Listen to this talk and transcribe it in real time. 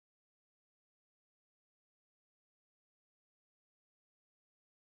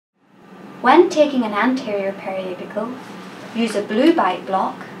When taking an anterior periapical, use a blue bite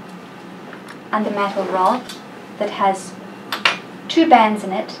block and the metal rod that has 2 bends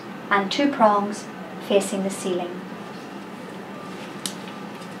in it and 2 prongs facing the ceiling.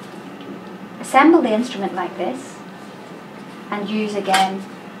 Assemble the instrument like this and use again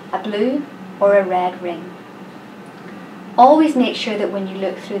a blue or a red ring. Always make sure that when you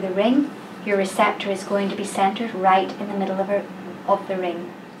look through the ring, your receptor is going to be centered right in the middle of the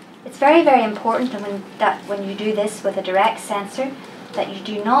ring. It's very, very important that when you do this with a direct sensor, that you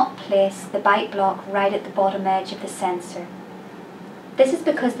do not place the bite block right at the bottom edge of the sensor. This is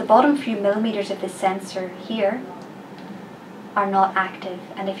because the bottom few millimeters of the sensor here are not active,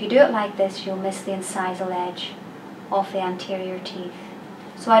 and if you do it like this, you'll miss the incisal edge of the anterior teeth.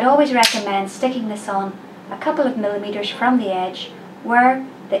 So I'd always recommend sticking this on a couple of millimeters from the edge where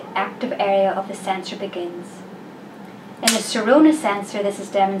the active area of the sensor begins. In the Sirona sensor, this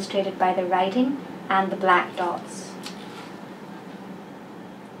is demonstrated by the writing and the black dots.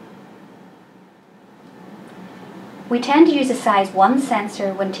 We tend to use a size 1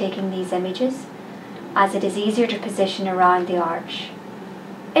 sensor when taking these images, as it is easier to position around the arch.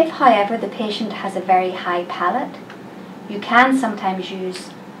 If, however, the patient has a very high palate, you can sometimes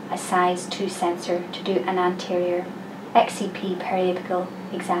use a size 2 sensor to do an anterior XCP periapical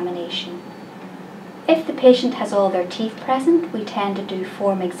examination. If the patient has all their teeth present, we tend to do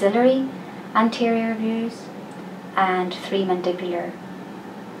 4 maxillary anterior views and 3 mandibular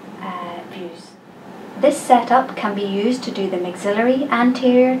views. This setup can be used to do the maxillary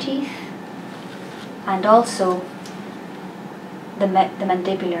anterior teeth and also the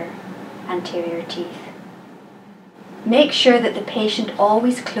mandibular anterior teeth. Make sure that the patient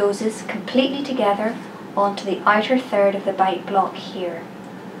always closes completely together onto the outer third of the bite block here.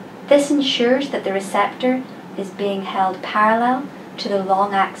 This ensures that the receptor is being held parallel to the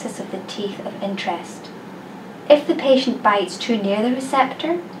long axis of the teeth of interest. If the patient bites too near the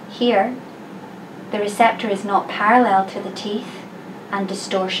receptor, here, the receptor is not parallel to the teeth and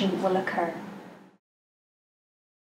distortion will occur.